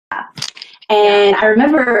And I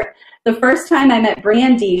remember the first time I met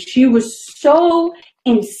Brandy, she was so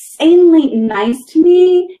insanely nice to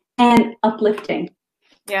me and uplifting.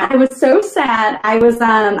 Yeah. I was so sad. I was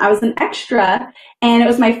an extra, and it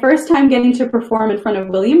was my first time getting to perform in front of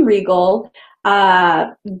William Regal,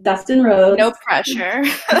 Dustin Rhodes. No pressure.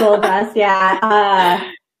 Goldust,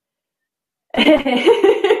 yeah.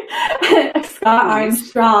 Scott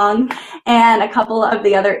Armstrong, and a couple of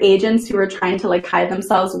the other agents who were trying to like hide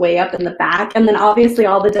themselves way up in the back. And then obviously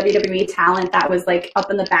all the WWE talent that was like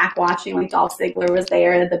up in the back watching, like Dolph Ziggler was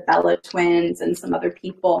there, the Bella twins, and some other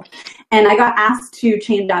people. And I got asked to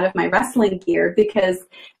change out of my wrestling gear because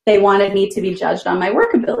they wanted me to be judged on my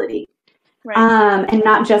work ability. Right. And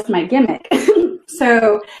not just my gimmick.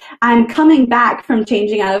 So I'm coming back from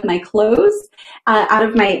changing out of my clothes, out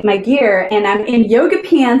of my gear, and I'm in yoga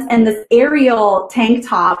pants and this Ariel tank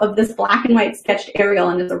top of this black and white sketched Ariel,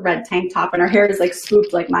 and it's a red tank top, and her hair is like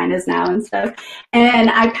swooped like mine is now and stuff. And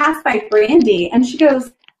I passed by Brandy, and she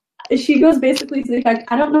goes basically to the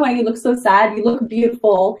effect, I don't know why you look so sad. You look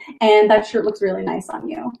beautiful, and that shirt looks really nice on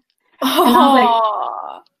you. Oh. And I was like,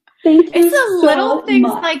 thank you. It's the little things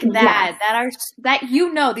much. like that that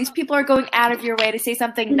these people are going out of your way to say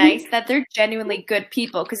something nice, that they're genuinely good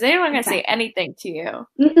people, because they're not going to say anything to you.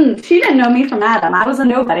 She didn't know me from Adam. I was a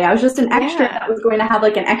nobody. I was just an extra that was going to have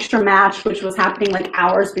like an extra match, which was happening like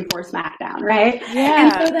hours before SmackDown, right? Yeah.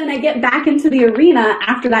 And so then I get back into the arena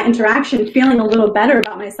after that interaction, feeling a little better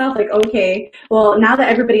about myself. Like, okay, well, now that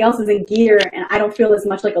everybody else is in gear and I don't feel as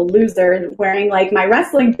much like a loser wearing like my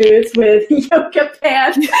wrestling boots with yoga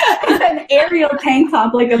pants and an Ariel tank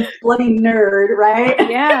top like a bloody nerd, right?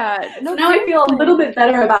 Yeah. No, now I feel a little bit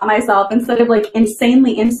better about myself instead of like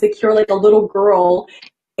insanely insecure like a little girl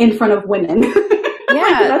in front of women.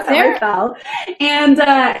 Yeah, that's how I felt. And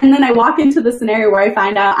then I walk into the scenario where I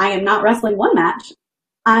find out I am not wrestling one match.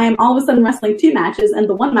 I'm all of a sudden wrestling 2 matches, and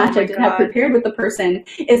the one match I did have prepared with the person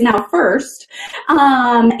is now first.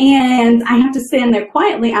 And I have to stand there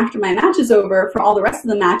quietly after my match is over for all the rest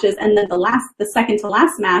of the matches, and then the second to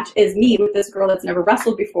last match is me with this girl that's never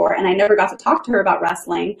wrestled before, and I never got to talk to her about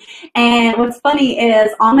wrestling. And what's funny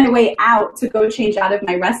is on my way out to go change out of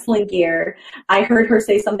my wrestling gear, I heard her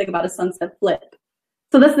say something about a sunset flip.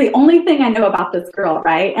 So that's the only thing I know about this girl,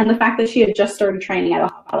 right? And the fact that she had just started training at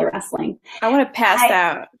Ohio Wrestling. I would have passed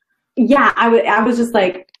out. Yeah, I was just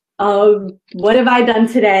like, oh, what have I done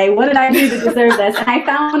today? What did I do to deserve this? And I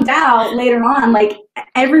found out later on, like,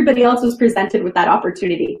 everybody else was presented with that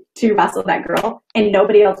opportunity to wrestle that girl, and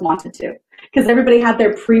nobody else wanted to. Because everybody had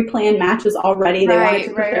their pre-planned matches already. They wanted to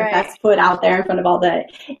put their best foot out there in front of all the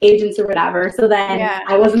agents or whatever. So then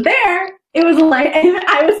I wasn't there. It was like,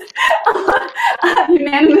 I was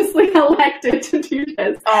unanimously elected to do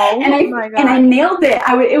this. Oh, my God. And I nailed it.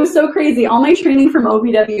 It was so crazy. All my training from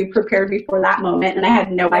OVW prepared me for that moment, and I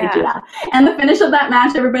had no idea. And the finish of that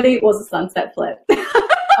match, everybody, was a sunset flip.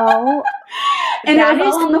 Oh, and it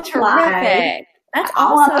was all on the fly. That's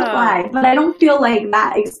all awesome. on the fly. But I don't feel like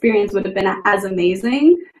that experience would have been as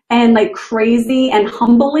amazing and like crazy and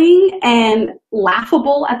humbling and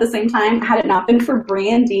laughable at the same time had it not been for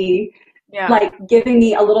Brandy. Yeah. Like giving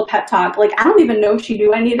me a little pep talk. Like, I don't even know if she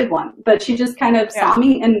knew I needed one, but she just kind of saw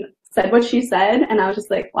me and said what she said. And I was just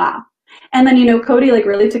like, wow. And then, you know, Cody like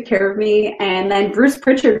really took care of me. And then Bruce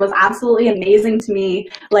Pritchard was absolutely amazing to me.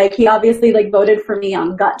 Like, he obviously like voted for me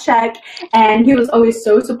on Gut Check, and he was always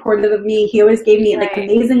so supportive of me. He always gave me like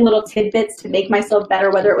amazing little tidbits to make myself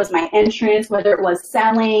better, whether it was my entrance, whether it was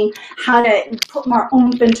selling, how to put more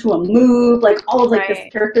oomph into a move, like all of like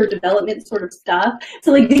this character development sort of stuff.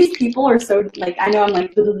 So like these people are so like, I know I'm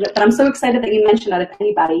like, but I'm so excited that you mentioned out of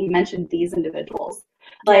anybody, you mentioned these individuals.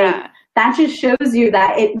 Like, that just shows you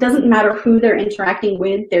that it doesn't matter who they're interacting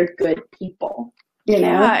with, they're good people, you know?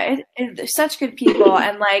 Yeah, they're such good people.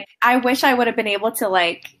 And, like, I wish I would have been able to,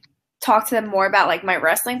 like, talk to them more about, like, my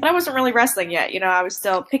wrestling. But I wasn't really wrestling yet. You know, I was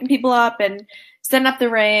still picking people up and setting up the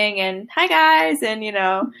ring and, hi, guys, and, you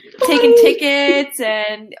know, taking tickets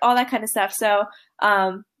and all that kind of stuff. So,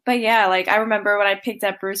 but yeah, like I remember when I picked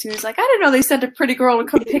up Bruce, he was like, I didn't know they sent a pretty girl to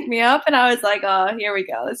come pick me up. And I was like, oh, here we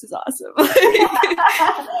go. This is awesome. But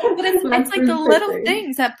it's like the little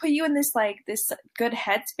things that put you in this, like, this good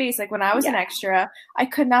headspace. Like when I was an extra, I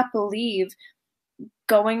could not believe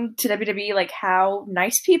going to WWE, like how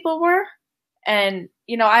nice people were. And,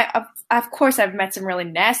 you know, of course I've met some really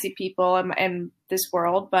nasty people in this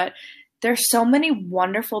world, but there's so many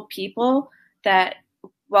wonderful people that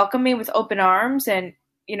welcome me with open arms. And,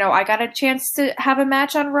 you know, I got a chance to have a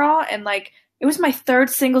match on Raw, and like it was my 3rd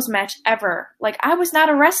singles match ever. Like I was not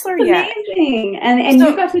a wrestler yet. Amazing. And so,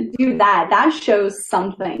 you got to do that. That shows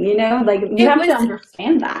something, you know, like you have to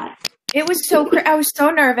understand that. It was I was so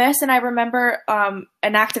nervous, and I remember an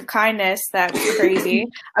act of kindness that was crazy.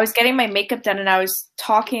 I was getting my makeup done, and I was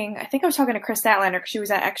talking. I think I was talking to Chris Statlander because she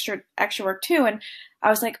was at extra work too, and I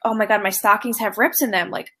was like, "Oh my god, my stockings have rips in them!"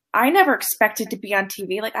 Like I never expected to be on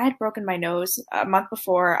TV. Like I had broken my nose a month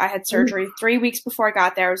before. I had surgery 3 weeks before I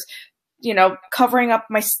got there. I was, covering up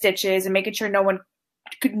my stitches and making sure no one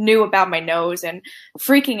knew about my nose and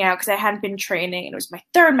freaking out because I hadn't been training, and it was my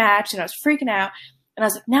third match, and I was freaking out. And I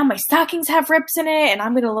was like, now my stockings have rips in it, and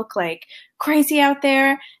I'm going to look like crazy out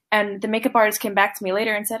there. And the makeup artist came back to me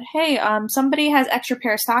later and said, hey, somebody has extra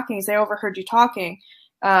pair of stockings. They overheard you talking.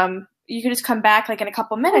 You can just come back like in a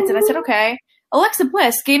couple minutes. And I said, okay. Alexa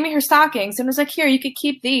Bliss gave me her stockings and was like, here, you could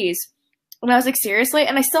keep these. And I was like, seriously?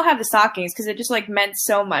 And I still have the stockings because it just like meant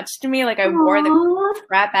so much to me. Like I wore the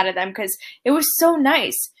crap out of them because it was so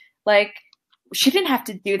nice. Like, she didn't have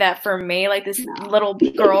to do that for me. Like this little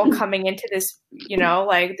girl coming into this,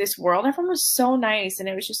 like this world. Everyone was so nice. And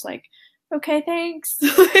it was just like, okay, thanks.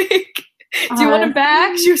 Like, do you want them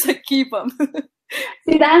back? She was like, keep them.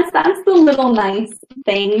 See, that's the little nice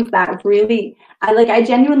things that really, I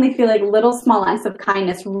genuinely feel like little small acts of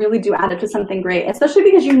kindness really do add up to something great, especially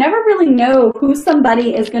because you never really know who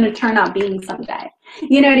somebody is going to turn out being someday.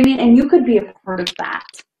 You know what I mean? And you could be a part of that.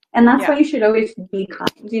 And that's why you should always be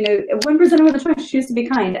kind. When presented with a choice, choose to be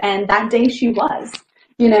kind. And that day she was,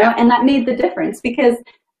 and that made the difference because,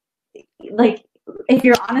 like, if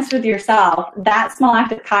you're honest with yourself, that small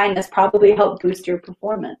act of kindness probably helped boost your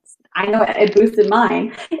performance. I know it boosted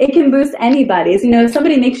mine. It can boost anybody's. If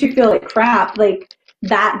somebody makes you feel like crap, like,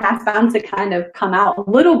 that's bound to kind of come out a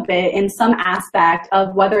little bit in some aspect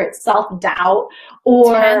of whether it's self-doubt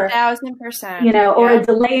or 10,000%, or a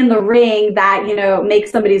delay in the ring that, makes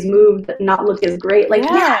somebody's move not look as great. Like,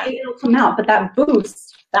 it'll come out, but that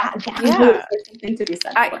boost, that boost is something to be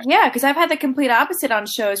said for. Because I've had the complete opposite on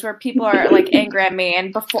shows where people are like angry at me.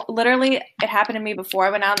 And literally it happened to me before. I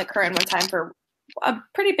went out on the curtain one time for a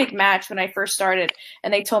pretty big match when I first started.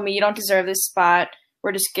 And they told me, you don't deserve this spot.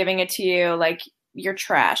 We're just giving it to you. Like, you're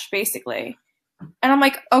trash, basically. And I'm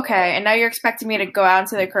like, okay. And now you're expecting me to go out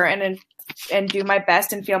into the curtain and do my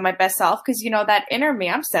best and feel my best self. Because, that inner me,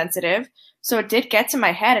 I'm sensitive. So it did get to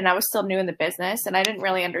my head, and I was still new in the business, and I didn't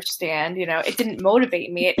really understand. It didn't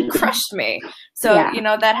motivate me. It crushed me. So,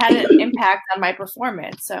 that had an impact on my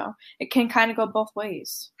performance. So it can kind of go both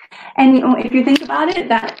ways. And, if you think about it,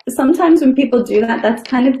 that sometimes when people do that, that's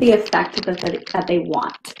kind of the effect that they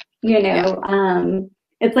want.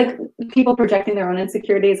 It's like people projecting their own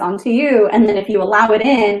insecurities onto you, and then if you allow it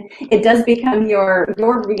in, it does become your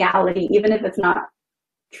reality, even if it's not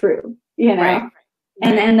true, Right.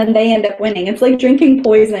 And then they end up winning. It's like drinking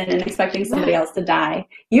poison and expecting somebody else to die.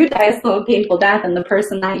 You die a slow, painful death, and the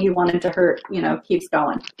person that you wanted to hurt, keeps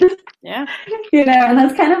going. Yeah. And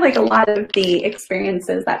that's kind of like a lot of the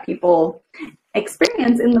experiences that people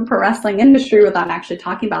experience in the pro wrestling industry without actually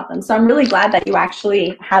talking about them. So I'm really glad that you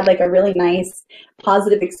actually had like a really nice,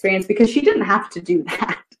 positive experience because she didn't have to do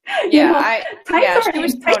that. Yeah, tights she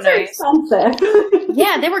was so nice. Expensive.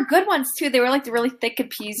 Yeah, they were good ones too. They were like the really thick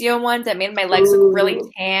Capezio ones that made my legs look really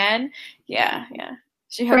tan. Yeah.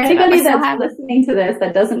 She For anybody that's listening to this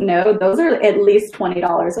that doesn't know, those are at least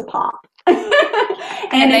 $20 a pop.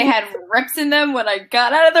 and they had rips in them when I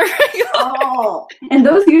got out of the ring. And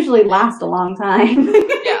those usually last a long time.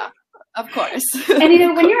 Yeah, of course. And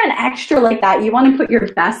when you're an extra like that, you want to put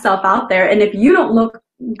your best self out there. And if you don't look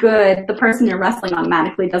good, the person you're wrestling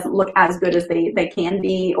automatically doesn't look as good as they can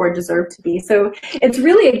be or deserve to be. So it's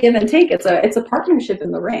really a give and take. It's a partnership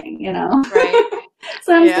in the ring, Right.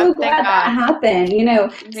 So I'm so glad that happened.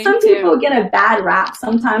 Some people get a bad rap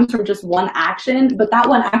sometimes from just one action, but that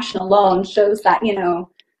one action alone shows that,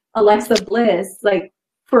 Alexa Bliss, like,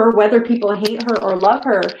 for whether people hate her or love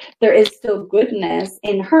her, there is still goodness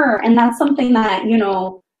in her. And that's something that,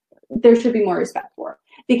 there should be more respect for.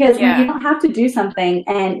 Because when you don't have to do something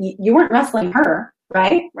and you weren't wrestling her,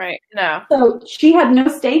 right? Right. No. So she had no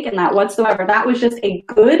stake in that whatsoever. That was just a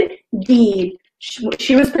good deed.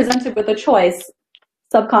 She was presented with a choice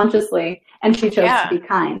subconsciously, and she chose to be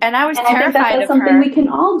kind. And I was terrified I think that's something we can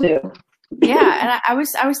all do. Yeah, and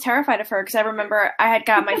I was terrified of her because I remember I had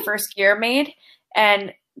got my first gear made,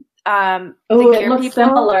 and it looked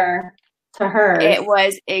similar to hers. It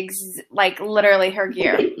was like literally her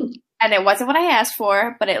gear. And it wasn't what I asked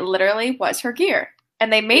for, but it literally was her gear.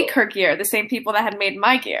 And they make her gear, the same people that had made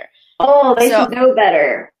my gear. Oh, they should know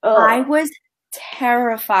better. I was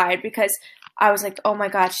terrified because I was like, oh my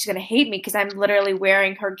God, she's going to hate me because I'm literally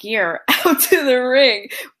wearing her gear out to the ring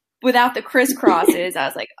without the crisscrosses. I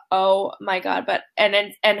was like, oh my God.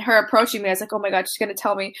 And her approaching me, I was like, oh my God, she's going to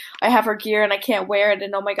tell me I have her gear and I can't wear it.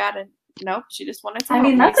 And oh my God. And nope, she just wanted to. I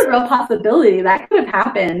mean, that's a real possibility. That could have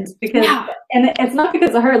happened because, and it's not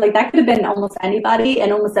because of her. Like, that could have been almost anybody,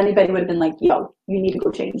 and almost anybody would have been like, "Yo, you need to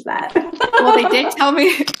go change that." Well, they did tell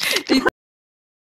me.